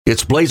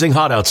It's blazing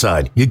hot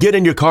outside. You get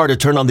in your car to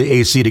turn on the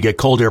AC to get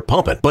cold air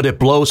pumping, but it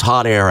blows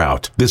hot air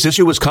out. This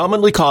issue is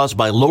commonly caused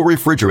by low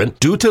refrigerant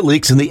due to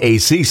leaks in the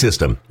AC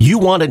system. You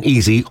want an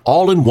easy,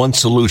 all-in-one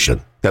solution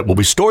that will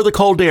restore the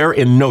cold air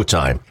in no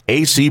time.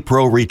 AC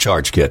Pro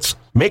Recharge Kits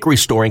make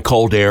restoring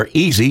cold air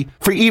easy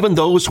for even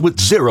those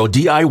with zero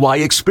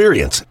DIY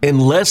experience in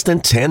less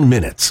than 10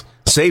 minutes.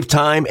 Save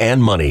time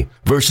and money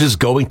versus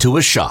going to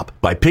a shop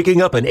by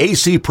picking up an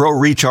AC Pro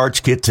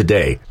Recharge Kit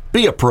today.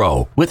 Be a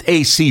pro with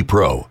AC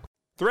Pro.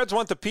 The Reds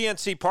went to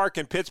PNC Park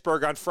in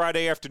Pittsburgh on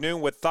Friday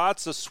afternoon with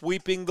thoughts of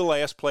sweeping the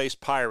last-place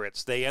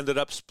Pirates. They ended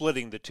up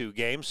splitting the two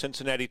games.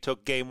 Cincinnati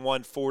took Game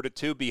 1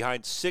 4-2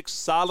 behind 6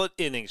 solid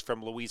innings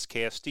from Luis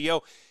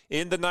Castillo.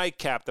 In the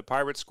nightcap, the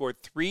Pirates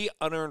scored 3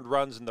 unearned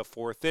runs in the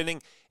 4th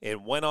inning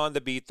and went on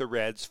to beat the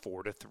Reds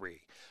 4-3.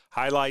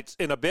 Highlights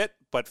in a bit,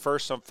 but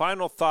first some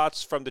final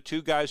thoughts from the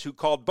two guys who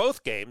called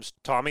both games,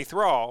 Tommy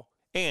Thrall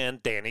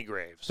and Danny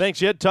Graves. Thanks,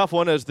 Jed. Tough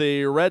one as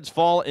the Reds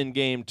fall in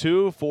Game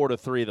 2,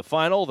 4-3 the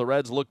final. The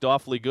Reds looked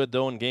awfully good,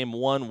 though, in Game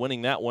 1,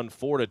 winning that one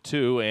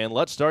 4-2. And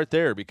let's start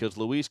there because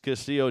Luis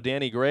Castillo,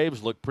 Danny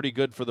Graves looked pretty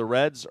good for the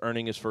Reds,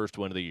 earning his first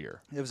win of the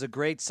year. It was a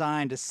great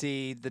sign to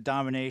see the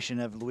domination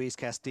of Luis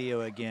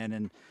Castillo again.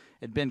 And it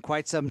had been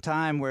quite some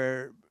time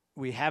where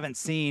we haven't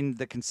seen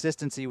the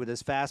consistency with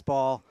his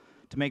fastball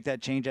to make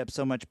that changeup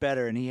so much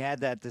better. And he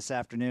had that this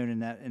afternoon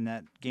in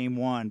that Game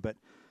 1. But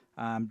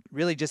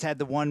really just had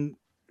the one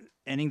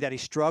inning that he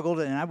struggled,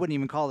 and I wouldn't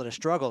even call it a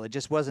struggle. It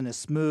just wasn't as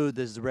smooth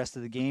as the rest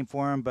of the game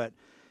for him, but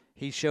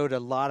he showed a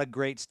lot of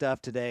great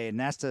stuff today, and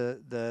that's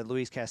the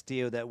Luis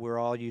Castillo that we're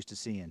all used to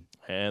seeing.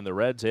 And the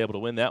Reds able to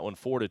win that one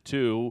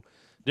 4-2.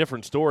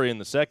 Different story in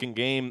the second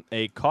game.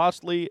 A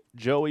costly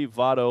Joey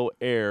Votto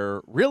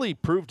error really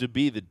proved to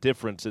be the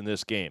difference in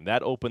this game.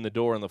 That opened the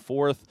door in the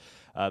 4th.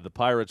 The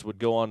Pirates would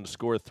go on to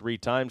score 3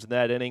 times in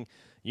that inning.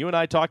 You and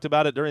I talked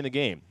about it during the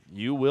game.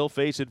 You will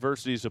face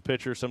adversity as a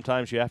pitcher.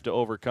 Sometimes you have to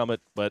overcome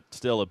it, but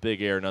still a big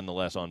error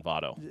nonetheless on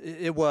Votto.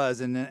 It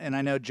was, and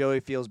I know Joey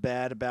feels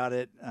bad about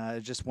it.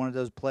 It's just one of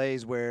those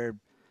plays where,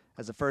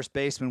 as a first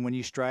baseman, when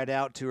you stride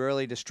out too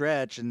early to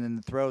stretch and then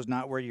the throw's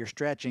not where you're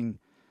stretching,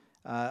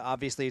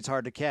 obviously it's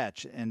hard to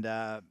catch. And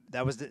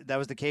that was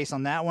the case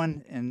on that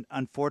one. And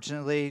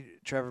unfortunately,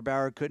 Trevor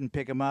Bauer couldn't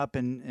pick him up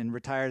and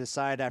retire the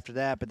side after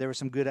that. But there were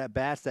some good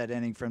at-bats that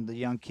inning from the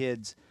young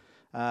kids,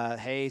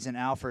 Hayes and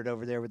Alfred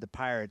over there with the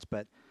Pirates.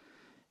 But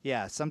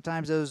yeah,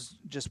 sometimes those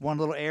just one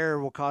little error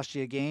will cost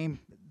you a game.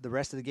 The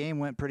rest of the game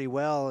went pretty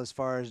well as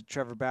far as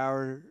Trevor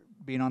Bauer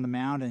being on the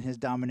mound and his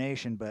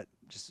domination, but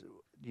just,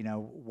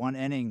 one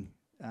inning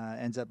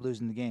ends up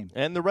losing the game.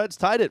 And the Reds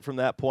tied it from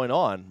that point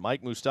on.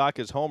 Mike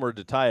Moustakas homered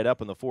to tie it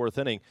up in the 4th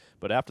inning,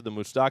 but after the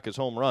Moustakas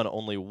home run,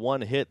 only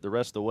one hit the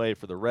rest of the way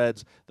for the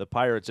Reds. The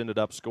Pirates ended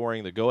up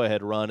scoring the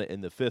go-ahead run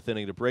in the 5th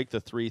inning to break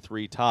the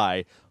 3-3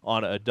 tie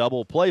on a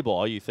double play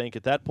ball. You think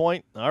at that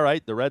point, all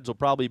right, the Reds will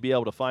probably be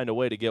able to find a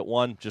way to get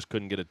one, just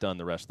couldn't get it done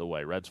the rest of the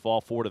way. Reds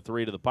fall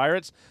 4-3 to the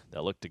Pirates.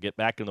 They'll look to get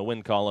back in the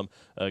win column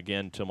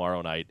again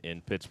tomorrow night in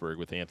Pittsburgh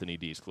with Anthony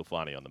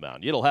DeSclafani on the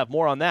mound. You'll have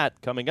more on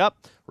that coming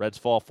up. Reds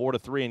fall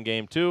 4-3 in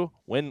Game 2,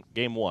 win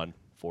Game 1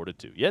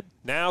 4-2. Yet.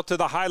 Now to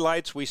the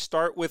highlights. We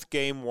start with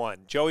Game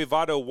 1. Joey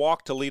Votto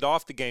walked to lead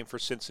off the game for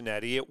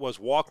Cincinnati. It was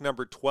walk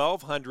number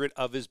 1,200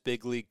 of his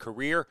big league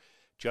career.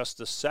 Just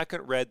the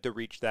second Red to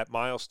reach that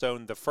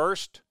milestone. The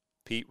first,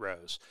 Pete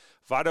Rose.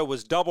 Votto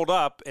was doubled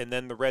up, and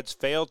then the Reds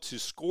failed to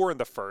score in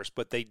the first,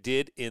 but they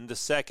did in the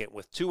second.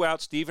 With 2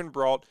 outs, Stephen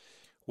Brault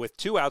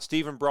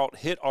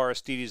hit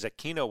Aristides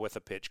Aquino with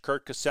a pitch.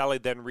 Kurt Casale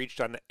then reached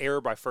on an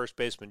error by first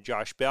baseman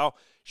Josh Bell.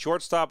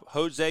 Shortstop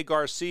Jose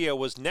Garcia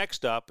was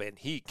next up, and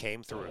he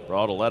came through.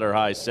 Brault a letter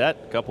high set,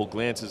 a couple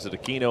glances at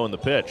Aquino in the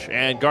pitch.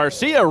 And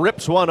Garcia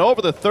rips one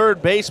over the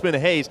third baseman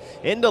Hayes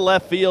into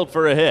left field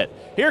for a hit.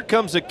 Here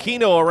comes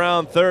Aquino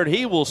around third.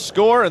 He will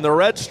score, and the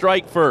Reds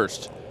strike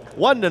first.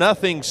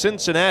 1-0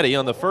 Cincinnati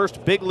on the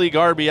first big league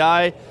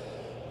RBI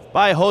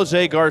by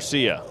Jose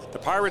Garcia. The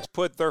Pirates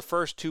put their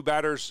first 2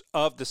 batters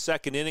of the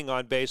second inning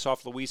on base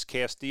off Luis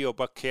Castillo,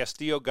 but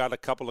Castillo got a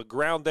couple of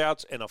ground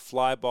outs and a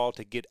fly ball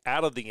to get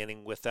out of the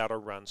inning without a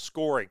run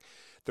scoring.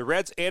 The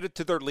Reds added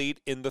to their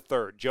lead in the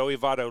third. Joey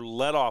Votto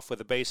led off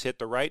with a base hit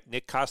to right.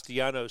 Nick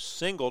Castellanos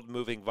singled,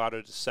 moving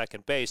Votto to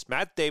second base.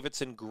 Matt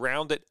Davidson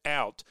grounded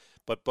out,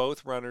 but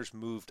both runners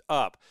moved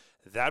up.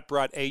 That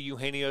brought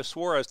Eugenio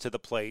Suarez to the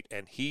plate,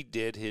 and he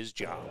did his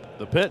job.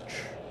 The pitch.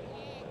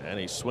 And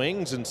he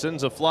swings and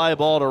sends a fly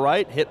ball to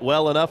right, hit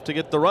well enough to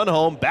get the run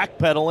home,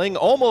 backpedaling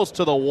almost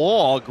to the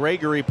wall,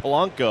 Gregory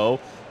Polanco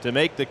to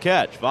make the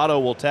catch.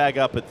 Votto will tag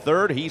up at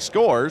third, he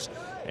scores,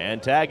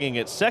 and tagging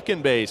at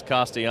second base,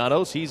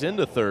 Castellanos, he's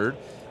into third,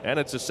 and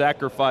it's a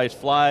sacrifice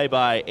fly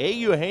by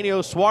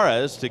Eugenio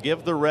Suarez to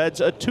give the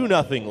Reds a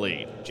 2-0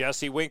 lead.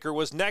 Jesse Winker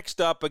was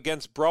next up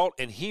against Brault,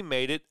 and he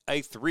made it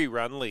a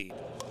 3-run lead.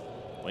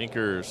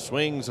 Winker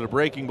swings at a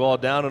breaking ball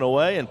down and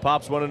away and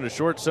pops one into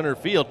short center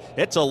field.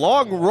 It's a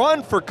long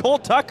run for Cole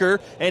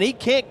Tucker, and he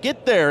can't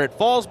get there. It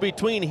falls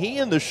between he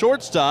and the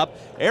shortstop,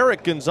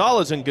 Eric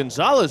Gonzalez, and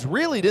Gonzalez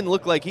really didn't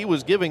look like he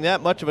was giving that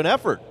much of an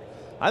effort.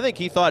 I think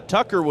he thought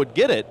Tucker would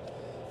get it,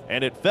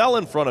 and it fell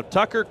in front of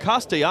Tucker.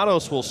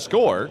 Castellanos will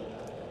score,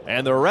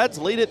 and the Reds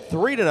lead it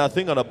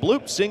 3-0 on a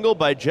bloop single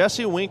by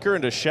Jesse Winker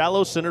into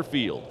shallow center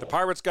field. The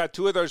Pirates got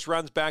 2 of those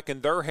runs back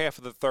in their half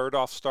of the third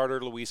off starter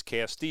Luis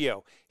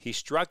Castillo. He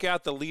struck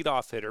out the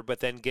leadoff hitter, but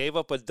then gave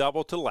up a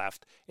double to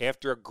left.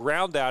 After a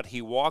ground out,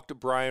 he walked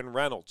Bryan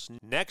Reynolds.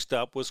 Next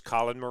up was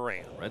Colin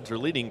Moran. Reds are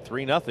leading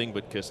 3-0,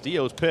 but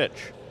Castillo's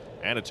pitch.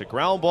 And it's a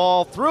ground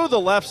ball through the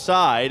left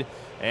side,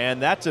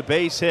 and that's a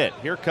base hit.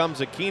 Here comes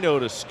Aquino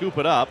to scoop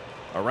it up.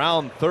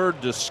 Around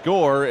third to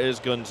score is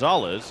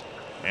Gonzalez.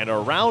 And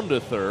around to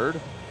third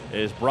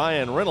is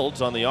Bryan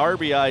Reynolds on the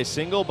RBI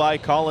single by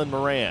Colin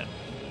Moran.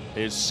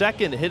 His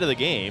second hit of the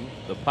game.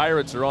 The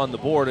Pirates are on the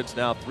board. It's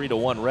now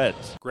 3-1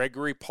 Reds.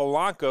 Gregory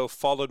Polanco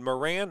followed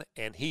Moran,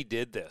 and he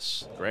did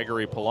this.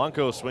 Gregory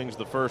Polanco swings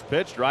the first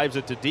pitch, drives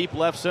it to deep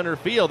left center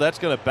field. That's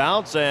going to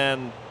bounce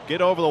and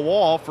get over the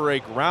wall for a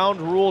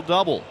ground rule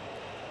double.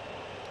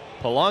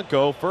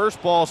 Polanco,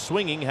 first ball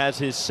swinging, has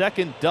his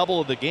second double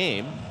of the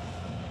game.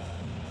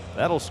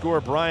 That'll score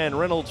Bryan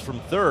Reynolds from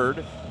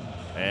third,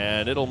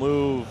 and it'll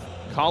move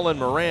Colin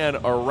Moran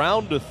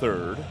around to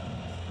third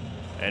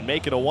and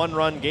make it a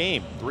one-run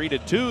game.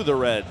 3-2 the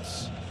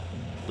Reds.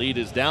 Lead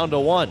is down to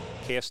 1.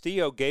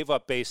 Castillo gave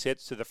up base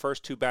hits to the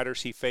first 2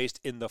 batters he faced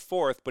in the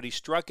fourth, but he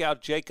struck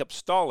out Jacob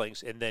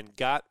Stallings and then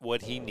got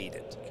what he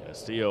needed.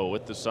 Castillo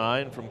with the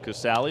sign from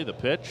Casali, the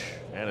pitch,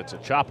 and it's a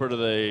chopper to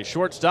the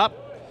shortstop.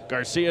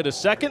 Garcia to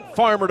second,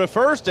 Farmer to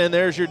first, and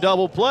there's your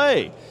double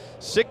play.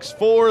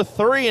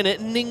 6-4-3, an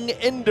inning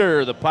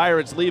ender. The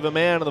Pirates leave a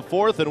man in the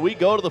fourth, and we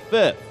go to the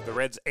fifth. The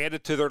Reds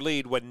added to their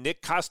lead when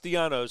Nick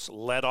Castellanos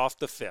led off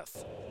the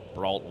fifth.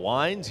 Brault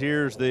winds.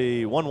 Here's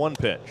the 1-1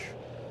 pitch.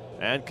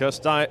 And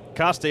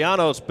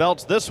Castellanos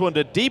belts this one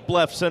to deep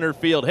left center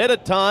field. Hit a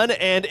ton,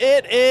 and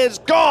it is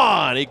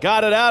gone. He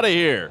got it out of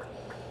here.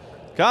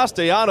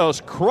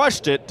 Castellanos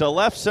crushed it to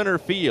left center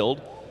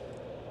field.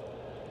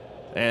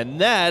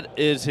 And that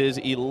is his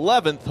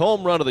 11th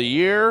home run of the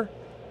year.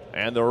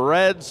 And the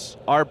Reds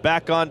are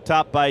back on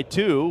top by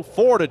 2,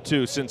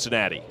 4-2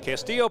 Cincinnati.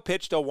 Castillo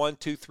pitched a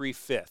 1-2-3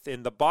 fifth.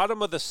 In the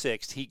bottom of the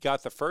sixth, he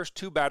got the first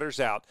 2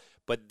 batters out,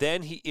 but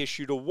then he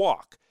issued a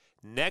walk.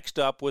 Next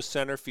up was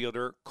center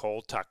fielder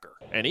Cole Tucker.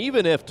 And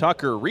even if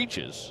Tucker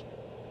reaches,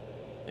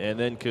 and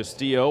then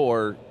Castillo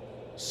or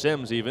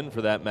Sims even,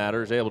 for that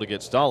matter, is able to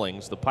get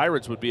Stallings, the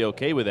Pirates would be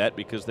okay with that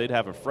because they'd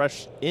have a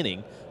fresh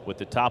inning with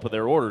the top of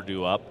their order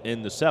due up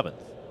in the 7th.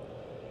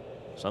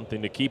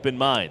 Something to keep in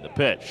mind. The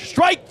pitch.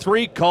 Strike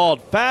 3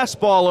 called.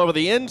 Fastball over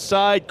the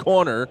inside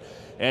corner,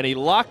 and he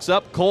locks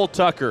up Cole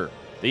Tucker.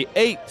 The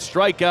 8th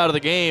strikeout of the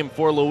game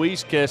for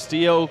Luis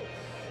Castillo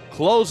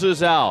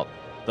closes out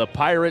the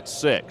Pirates'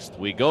 6th.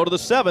 We go to the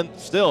 7th.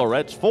 Still,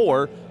 Reds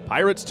 4,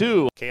 Pirates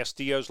 2.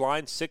 Castillo's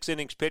line, 6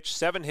 innings pitched,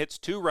 7 hits,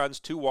 2 runs,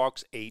 2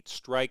 walks, 8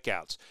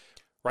 strikeouts.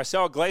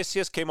 Raisel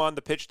Iglesias came on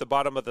the pitch the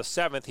bottom of the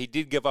 7th. He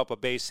did give up a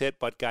base hit,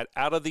 but got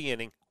out of the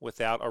inning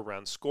without a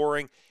run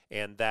scoring,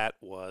 and that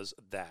was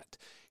that.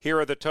 Here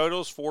are the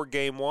totals for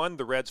Game 1.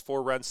 The Reds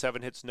 4 runs,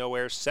 7 hits, no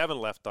errors, 7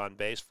 left on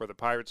base. For the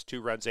Pirates, 2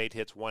 runs, 8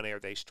 hits, 1 error.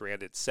 They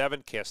stranded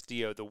 7.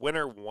 Castillo the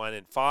winner,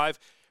 1-5.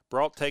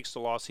 Brault takes the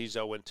loss. He's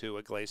 0-2.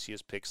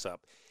 Iglesias picks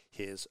up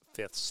his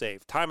 5th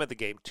save. Time of the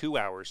game, 2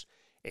 hours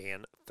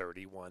and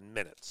 31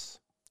 minutes.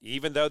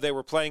 Even though they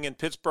were playing in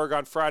Pittsburgh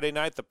on Friday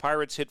night, the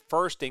Pirates hit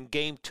first in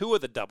Game 2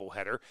 of the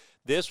doubleheader.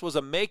 This was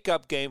a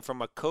makeup game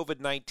from a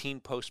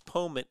COVID-19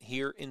 postponement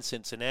here in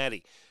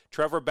Cincinnati.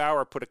 Trevor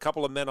Bauer put a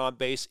couple of men on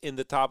base in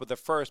the top of the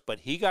first,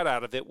 but he got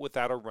out of it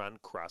without a run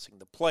crossing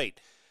the plate.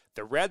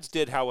 The Reds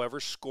did, however,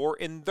 score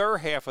in their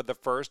half of the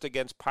first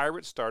against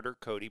Pirate starter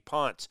Cody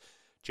Ponce.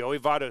 Joey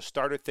Votto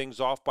started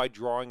things off by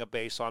drawing a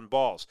base on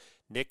balls.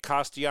 Nick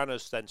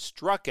Castellanos then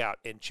struck out,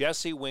 and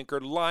Jesse Winker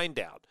lined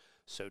out.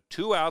 So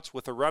 2 outs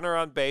with a runner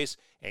on base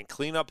and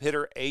cleanup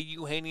hitter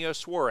Eugenio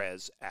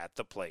Suarez at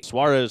the plate.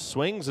 Suarez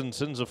swings and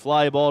sends a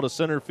fly ball to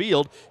center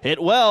field.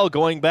 Hit well,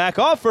 going back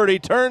offward. He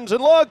turns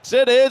and looks.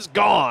 It is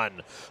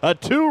gone. A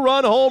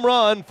 2-run home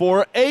run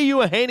for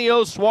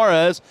Eugenio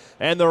Suarez,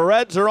 and the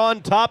Reds are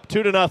on top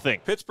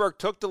 2-0. Pittsburgh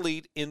took the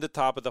lead in the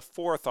top of the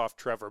 4th off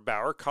Trevor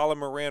Bauer. Colin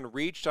Moran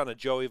reached on a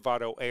Joey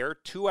Votto error.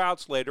 2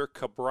 outs later,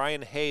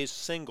 Ke'Bryan Hayes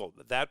singled.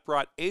 That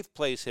brought 8th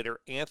place hitter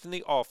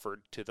Anthony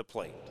Alford to the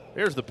plate.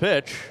 Here's the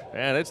pitch,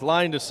 and it's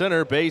lined to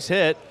center, base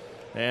hit,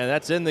 and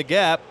that's in the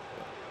gap.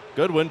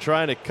 Goodwin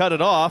trying to cut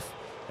it off,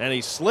 and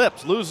he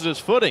slips, loses his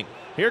footing.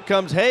 Here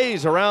comes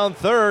Hayes around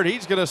third.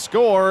 He's going to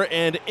score,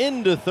 and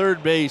into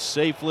third base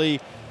safely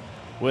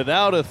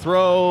without a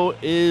throw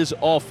is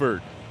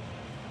Alford.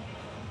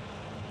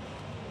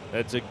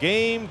 It's a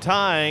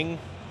game-tying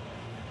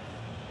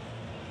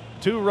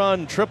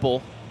 2-run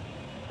triple,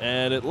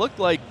 and it looked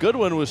like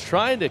Goodwin was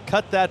trying to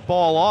cut that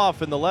ball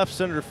off in the left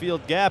center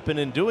field gap, and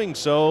in doing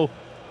so,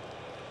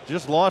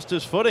 just lost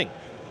his footing.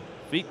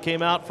 Feet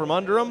came out from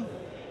under him,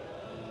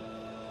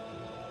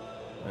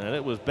 and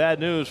it was bad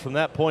news from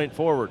that point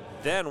forward.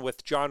 Then,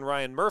 with John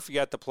Ryan Murphy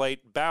at the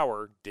plate,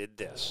 Bauer did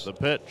this. The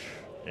pitch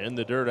in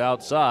the dirt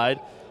outside.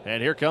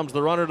 And here comes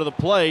the runner to the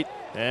plate,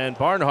 and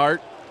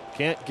Barnhart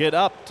can't get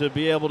up to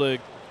be able to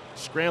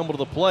scramble to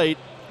the plate,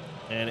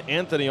 and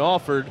Anthony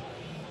Alford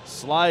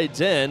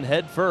slides in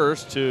head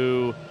first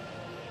to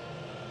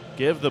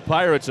give the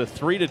Pirates a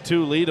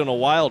 3-2 lead on a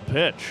wild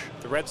pitch.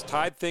 The Reds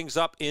tied things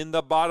up in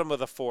the bottom of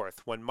the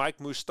fourth when Mike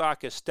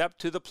Moustakas stepped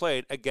to the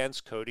plate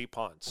against Cody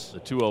Ponce. The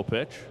 2-0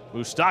 pitch.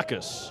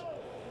 Moustakas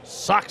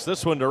socks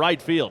this one to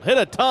right field. Hit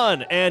a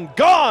ton and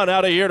gone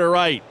out of here to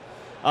right.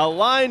 A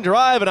line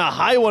drive and a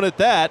high one at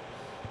that.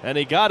 And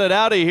he got it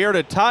out of here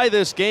to tie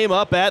this game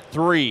up at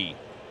 3.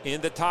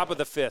 In the top of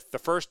the fifth, the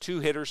first two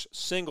hitters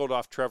singled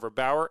off Trevor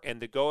Bauer, and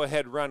the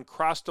go-ahead run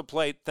crossed the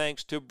plate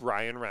thanks to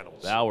Brian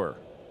Reynolds. Bauer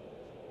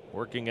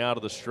working out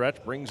of the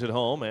stretch, brings it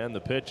home, and the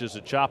pitch is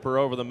a chopper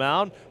over the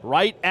mound,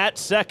 right at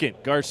second.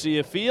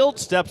 Garcia Field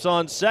steps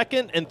on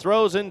second and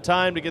throws in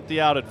time to get the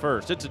out at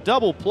first. It's a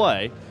double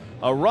play.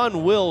 A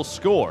run will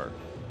score.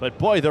 But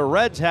boy, the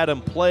Reds had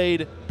him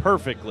played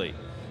perfectly.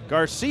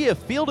 Garcia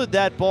fielded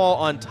that ball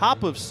on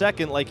top of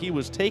second like he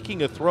was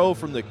taking a throw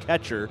from the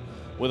catcher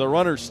with a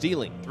runner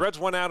stealing. The Reds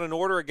went out in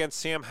order against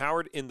Sam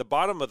Howard in the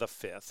bottom of the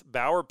fifth.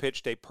 Bauer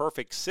pitched a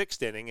perfect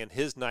sixth inning, and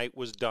his night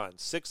was done.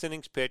 6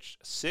 innings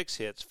pitched, 6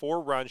 hits, 4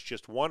 runs,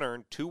 just 1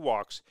 earned, 2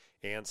 walks,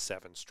 and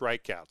 7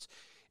 strikeouts.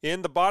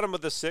 In the bottom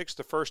of the sixth,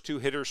 the first two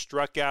hitters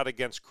struck out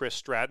against Chris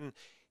Stratton.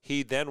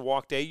 He then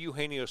walked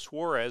Eugenio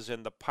Suarez,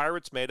 and the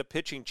Pirates made a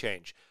pitching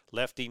change.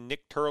 Lefty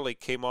Nick Turley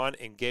came on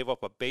and gave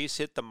up a base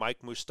hit to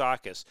Mike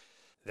Moustakas.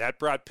 That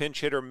brought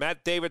pinch hitter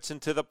Matt Davidson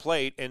to the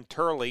plate, and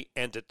Turley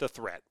ended the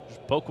threat.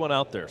 Just poke one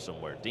out there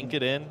somewhere. Dink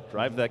it in,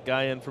 drive that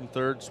guy in from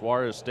third.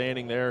 Suarez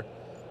standing there,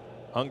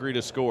 hungry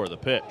to score. The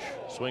pitch,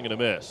 swing and a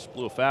miss.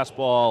 Blew a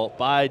fastball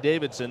by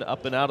Davidson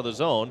up and out of the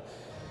zone.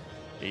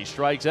 He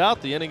strikes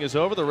out. The inning is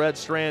over. The Reds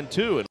strand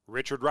 2.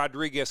 Richard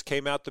Rodriguez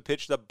came out to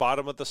pitch the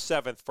bottom of the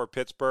seventh for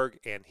Pittsburgh,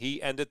 and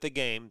he ended the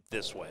game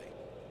this way.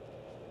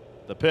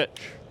 The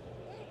pitch.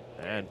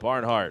 And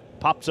Barnhart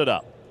pops it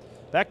up.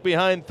 Back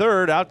behind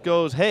third, out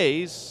goes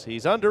Hayes.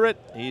 He's under it,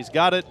 he's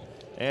got it,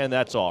 and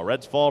that's all.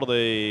 Reds fall to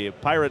the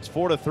Pirates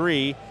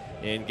 4-3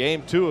 in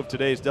Game 2 of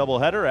today's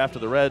doubleheader after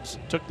the Reds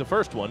took the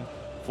first one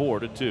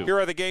 4-2. Here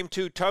are the Game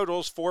 2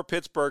 totals for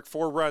Pittsburgh.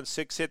 4 runs,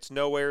 6 hits,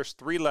 no errors,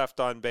 3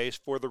 left on base.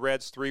 For the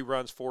Reds, 3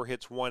 runs, 4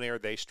 hits, 1 error.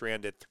 They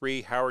stranded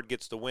 3. Howard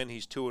gets the win.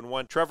 He's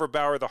 2-1. Trevor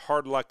Bauer, the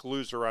hard luck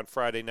loser on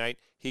Friday night.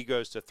 He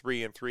goes to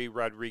 3-3.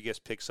 Rodriguez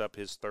picks up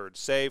his 3rd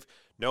save.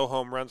 No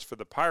home runs for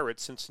the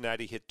Pirates.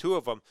 Cincinnati hit 2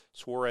 of them.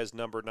 Suarez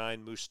number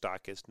 9,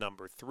 Moustakas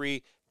number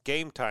 3.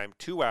 Game time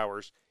 2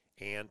 hours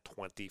and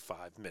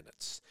 25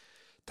 minutes.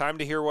 Time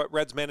to hear what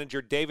Reds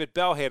manager David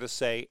Bell had to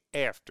say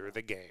after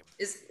the game.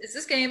 Is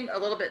this game a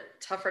little bit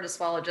tougher to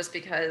swallow just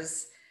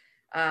because,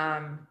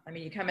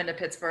 you come into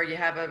Pittsburgh, you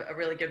have a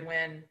really good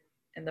win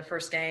in the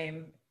first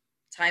game.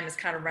 Time is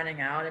kind of running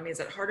out. Is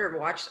it harder to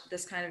watch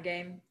this kind of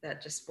game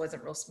that just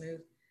wasn't real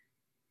smooth?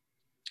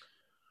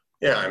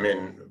 Yeah,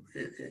 we're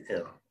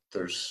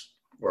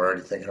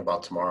already thinking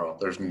about tomorrow.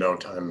 There's no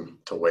time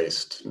to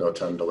waste, no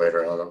time to wait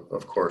around.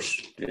 Of course,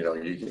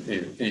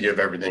 you give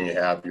everything you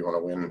have. You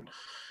want to win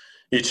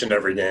each and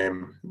every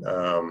game,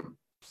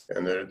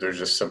 and there's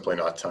just simply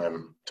not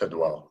time to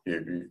dwell.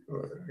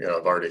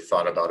 I've already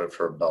thought about it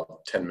for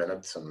about 10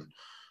 minutes, and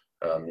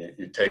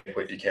you take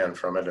what you can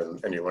from it,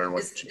 and you learn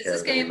what you can.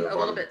 Is this game a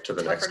little bit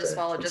tougher to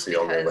swallow just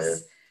because? The only way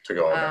to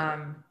go about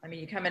it.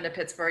 You come into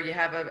Pittsburgh, you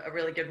have a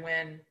really good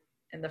win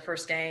in the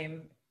first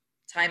game.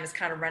 Time is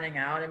kind of running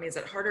out. Is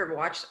it harder to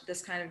watch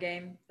this kind of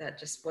game that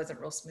just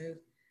wasn't real smooth?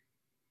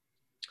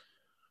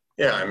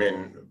 Yeah,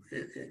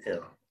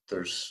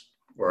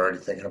 we're already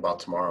thinking about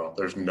tomorrow.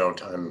 There's no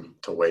time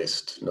to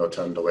waste, no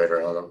time to wait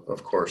around.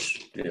 Of course,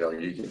 you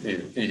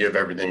give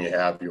everything you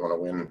have. You want to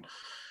win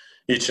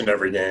each and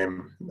every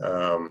game,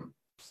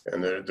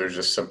 and there's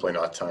just simply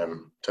not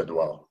time to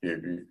dwell.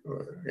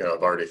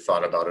 I've already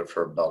thought about it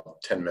for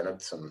about 10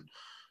 minutes, and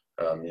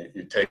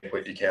you take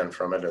what you can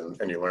from it,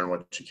 and you learn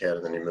what you can,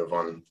 and then you move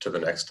on to the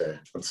next day.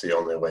 That's the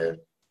only way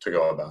to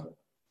go about it.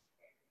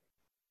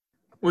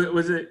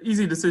 Was it an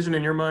easy decision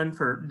in your mind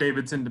for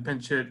Davidson to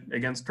pinch hit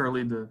against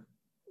Turley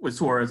with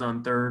Suarez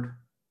on third?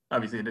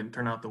 Obviously, it didn't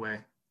turn out the way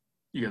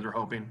you guys were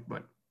hoping,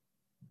 but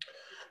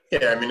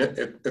yeah,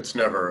 it's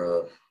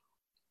never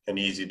an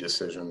easy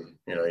decision.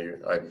 There's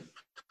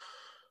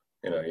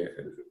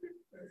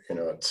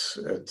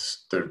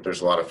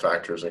a lot of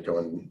factors that go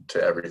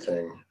into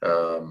everything.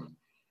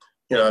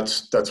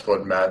 That's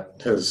what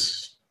Matt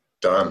has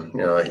done.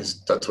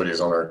 That's what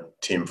he's on our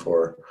team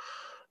for,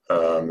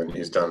 and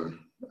he's done.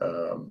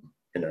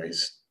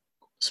 He's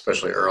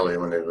especially early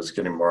when he was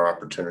getting more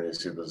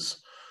opportunities. He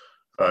was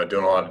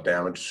doing a lot of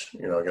damage,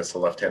 against the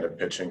left-handed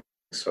pitching.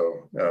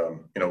 So,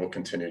 we'll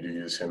continue to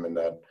use him in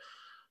that,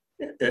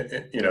 in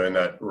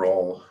that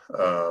role.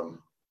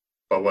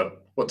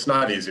 But what's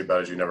not easy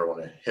about it is you never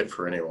want to hit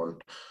for anyone,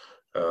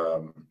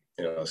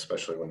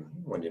 especially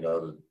when you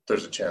know that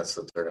there's a chance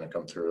that they're going to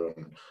come through.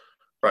 And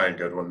Brian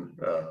Goodwin,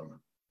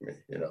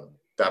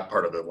 that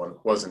part of it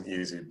wasn't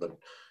easy, but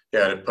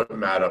yeah, to put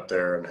Matt up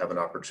there and have an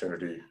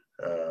opportunity,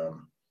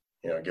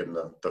 getting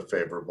the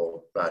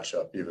favorable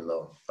matchup, even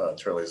though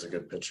Turley's a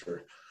good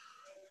pitcher.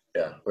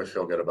 Yeah, we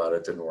feel good about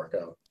it. Didn't work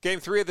out. Game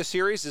 3 of the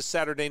series is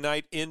Saturday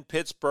night in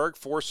Pittsburgh.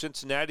 For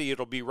Cincinnati,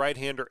 it'll be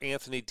right-hander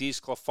Anthony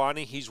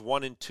DeSclafani. He's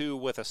 1-2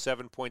 with a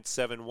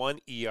 7.71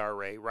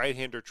 ERA.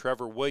 Right-hander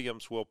Trevor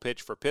Williams will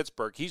pitch for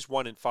Pittsburgh. He's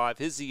 1-5.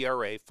 His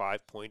ERA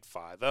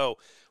 5.50.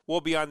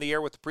 We'll be on the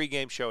air with the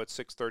pregame show at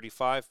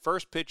 6:35.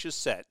 First pitch is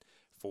set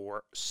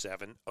for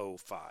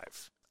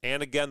 7:05.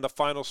 And again, the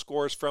final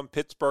scores from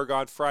Pittsburgh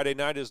on Friday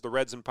night as the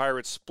Reds and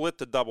Pirates split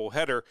the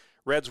doubleheader.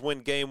 Reds win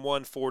Game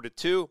 1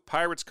 4-2.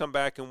 Pirates come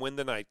back and win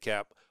the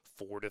nightcap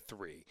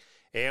 4-3.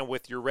 And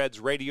with your Reds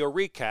radio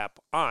recap,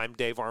 I'm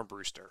Dave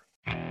Armbruster.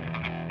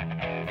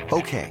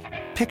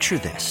 Okay, picture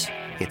this.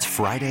 It's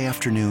Friday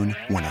afternoon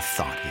when a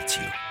thought hits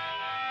you.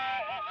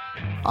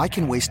 I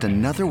can waste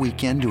another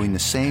weekend doing the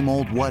same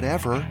old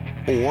whatever,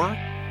 or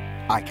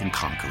I can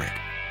conquer it.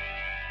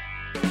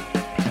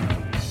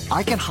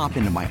 I can hop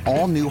into my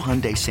all-new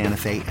Hyundai Santa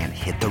Fe and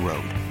hit the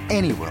road.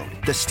 Any road.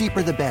 The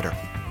steeper, the better.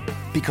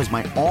 Because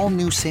my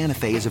all-new Santa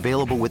Fe is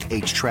available with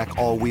H-Track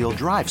all-wheel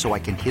drive, so I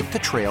can hit the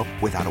trail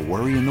without a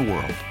worry in the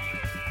world.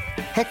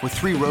 Heck, with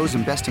 3 rows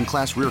and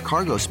best-in-class rear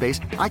cargo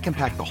space, I can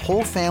pack the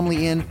whole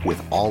family in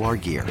with all our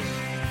gear.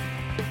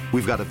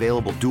 We've got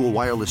available dual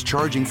wireless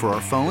charging for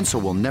our phones, so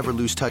we'll never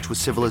lose touch with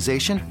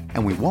civilization,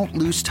 and we won't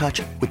lose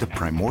touch with the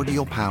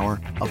primordial power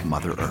of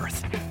Mother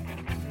Earth.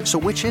 So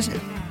which is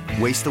it?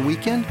 Waste the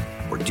weekend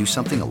or do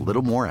something a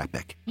little more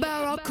epic?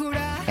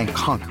 And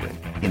conquer it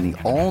in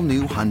the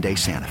all-new Hyundai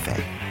Santa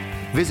Fe.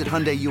 Visit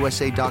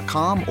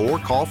HyundaiUSA.com or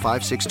call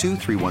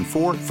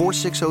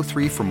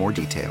 562-314-4603 for more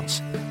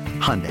details.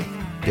 Hyundai,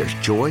 there's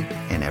joy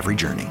in every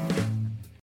journey.